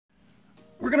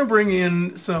We're going to bring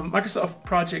in some Microsoft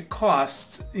project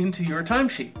costs into your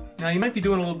timesheet. Now you might be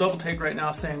doing a little double take right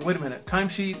now saying, wait a minute,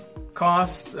 timesheet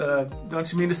costs,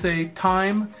 don't you mean to say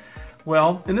time?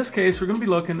 Well, in this case we're going to be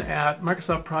looking at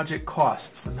Microsoft project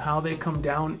costs and how they come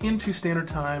down into standard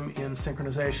time in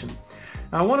synchronization.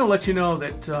 Now I want to let you know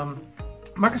that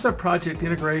Microsoft project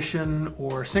integration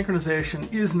or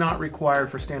synchronization is not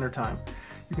required for standard time.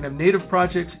 You can have native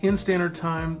projects in standard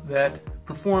time that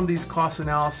perform these cost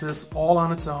analysis all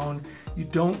on its own. You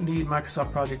don't need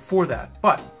Microsoft Project for that.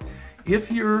 But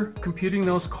if you're computing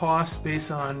those costs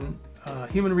based on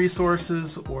human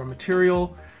resources or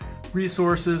material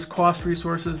resources, cost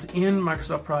resources in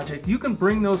Microsoft Project, you can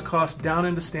bring those costs down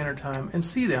into standard time and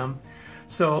see them.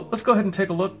 So let's go ahead and take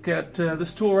a look at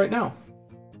this tool right now.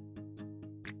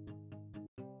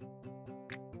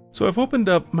 So I've opened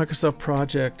up Microsoft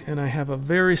Project and I have a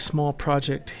very small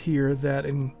project here that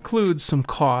includes some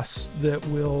costs that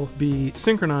will be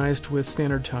synchronized with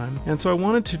standard time. And so I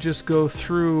wanted to just go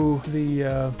through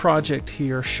the project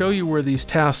here, show you where these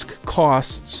task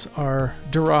costs are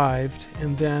derived,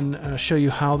 and then show you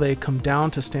how they come down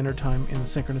to standard time in the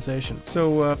synchronization.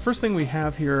 So first thing we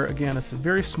have here, again, is a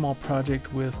very small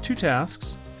project with 2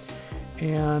 tasks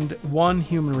and 1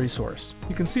 human resource.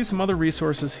 You can see some other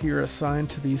resources here assigned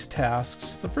to these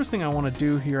tasks. The first thing I want to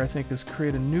do here, I think, is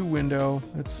create a new window.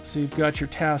 So you've got your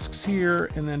tasks here,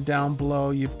 and then down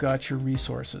below you've got your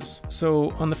resources.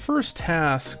 So on the first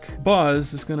task,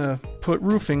 Buzz is going to put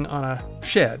roofing on a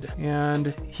shed,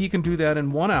 and he can do that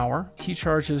in 1 hour. He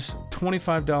charges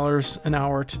 $25 an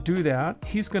hour to do that.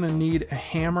 He's going to need a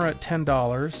hammer at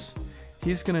 $10.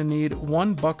 He's going to need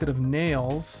 1 bucket of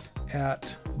nails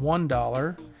at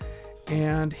 $1,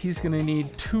 and he's going to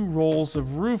need 2 rolls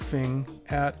of roofing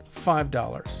at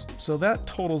 $5. So that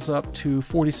totals up to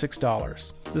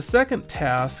 $46. The second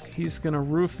task, he's going to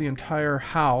roof the entire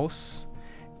house,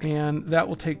 and that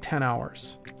will take 10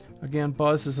 hours. Again,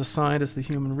 Buzz is assigned as the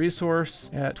human resource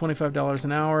at $25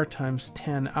 an hour times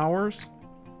 10 hours.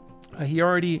 He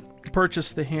already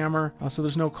purchased the hammer, so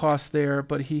there's no cost there,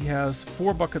 but he has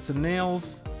 4 buckets of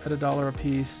nails at $1 a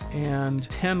piece and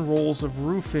 10 rolls of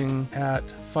roofing at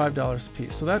 $5 a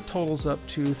piece. So that totals up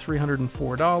to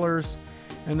 $304,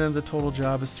 and then the total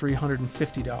job is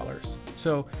 $350.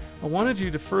 So I wanted you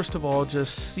to first of all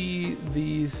just see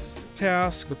these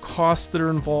tasks, the costs that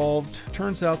are involved.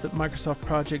 Turns out that Microsoft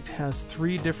Project has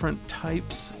 3 different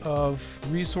types of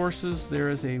resources. There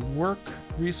is a work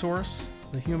resource,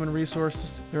 the human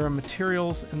resources, there are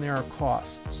materials, and there are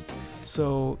costs.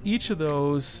 So each of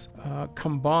those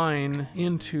combine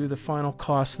into the final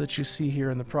cost that you see here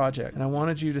in the project. And I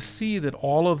wanted you to see that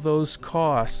all of those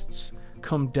costs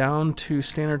come down to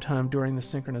standard time during the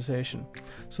synchronization.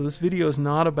 So this video is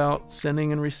not about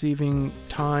sending and receiving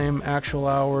time, actual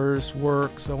hours,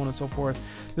 work, so on and so forth.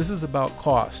 This is about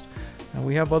cost. Now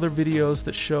we have other videos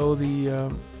that show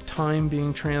the time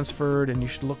being transferred, and you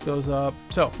should look those up.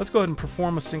 So let's go ahead and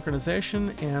perform a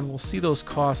synchronization, and we'll see those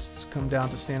costs come down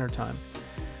to standard time.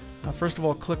 First of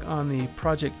all, click on the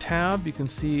project tab. You can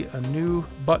see a new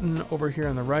button over here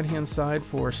on the right hand side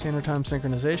for standard time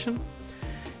synchronization,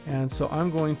 and so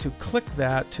I'm going to click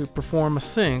that to perform a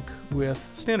sync with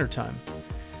standard time.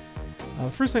 The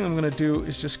first thing I'm going to do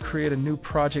is just create a new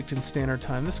project in standard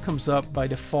time. This comes up by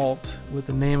default with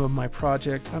the name of my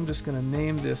project. I'm just going to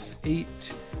name this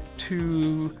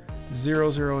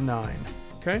 82009.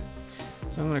 Okay,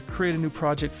 so I'm going to create a new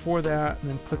project for that and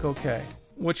then click OK.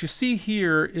 What you see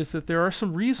here is that there are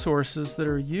some resources that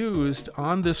are used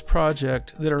on this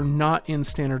project that are not in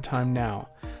standard time now.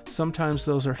 Sometimes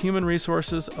those are human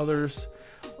resources, others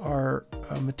are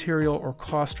material or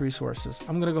cost resources.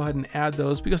 I'm going to go ahead and add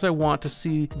those because I want to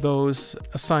see those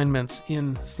assignments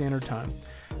in standard time.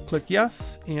 Click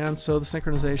yes, and so the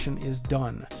synchronization is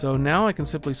done. So now I can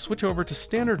simply switch over to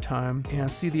standard time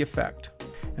and see the effect.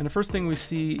 And the first thing we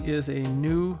see is a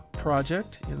new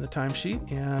project in the timesheet,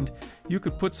 and you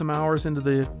could put some hours into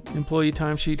the employee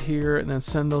timesheet here and then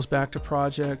send those back to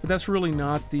project, but that's really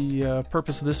not the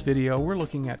purpose of this video. We're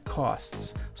looking at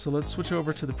costs. So let's switch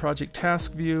over to the project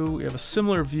task view. We have a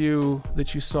similar view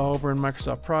that you saw over in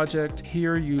Microsoft Project.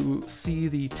 Here you see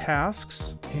the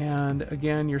tasks, and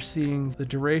again you're seeing the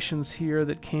durations here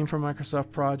that came from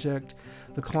Microsoft Project,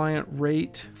 the client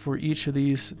rate for each of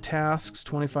these tasks,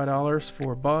 $25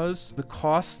 for Buzz, the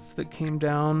costs that came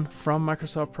down from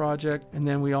Microsoft Project, and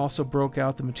then we also broke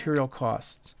out the material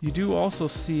costs. You do also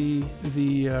see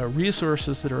the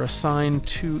resources that are assigned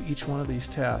to each one of these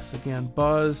tasks. Again,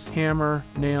 buzz, hammer,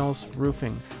 nails,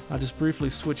 roofing. I'll just briefly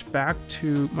switch back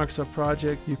to Microsoft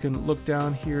Project. You can look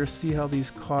down here, see how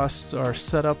these costs are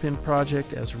set up in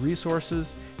Project as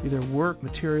resources, either work,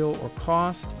 material, or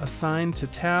cost, assigned to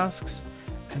tasks,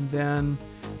 and then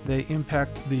they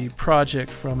impact the project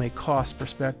from a cost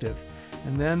perspective.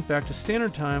 And then back to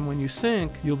standard time, when you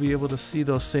sync, you'll be able to see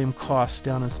those same costs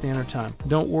down in standard time.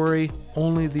 Don't worry,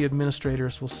 only the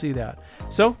administrators will see that.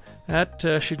 So that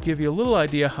should give you a little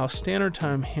idea how standard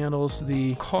time handles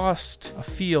the cost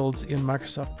fields in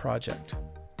Microsoft Project.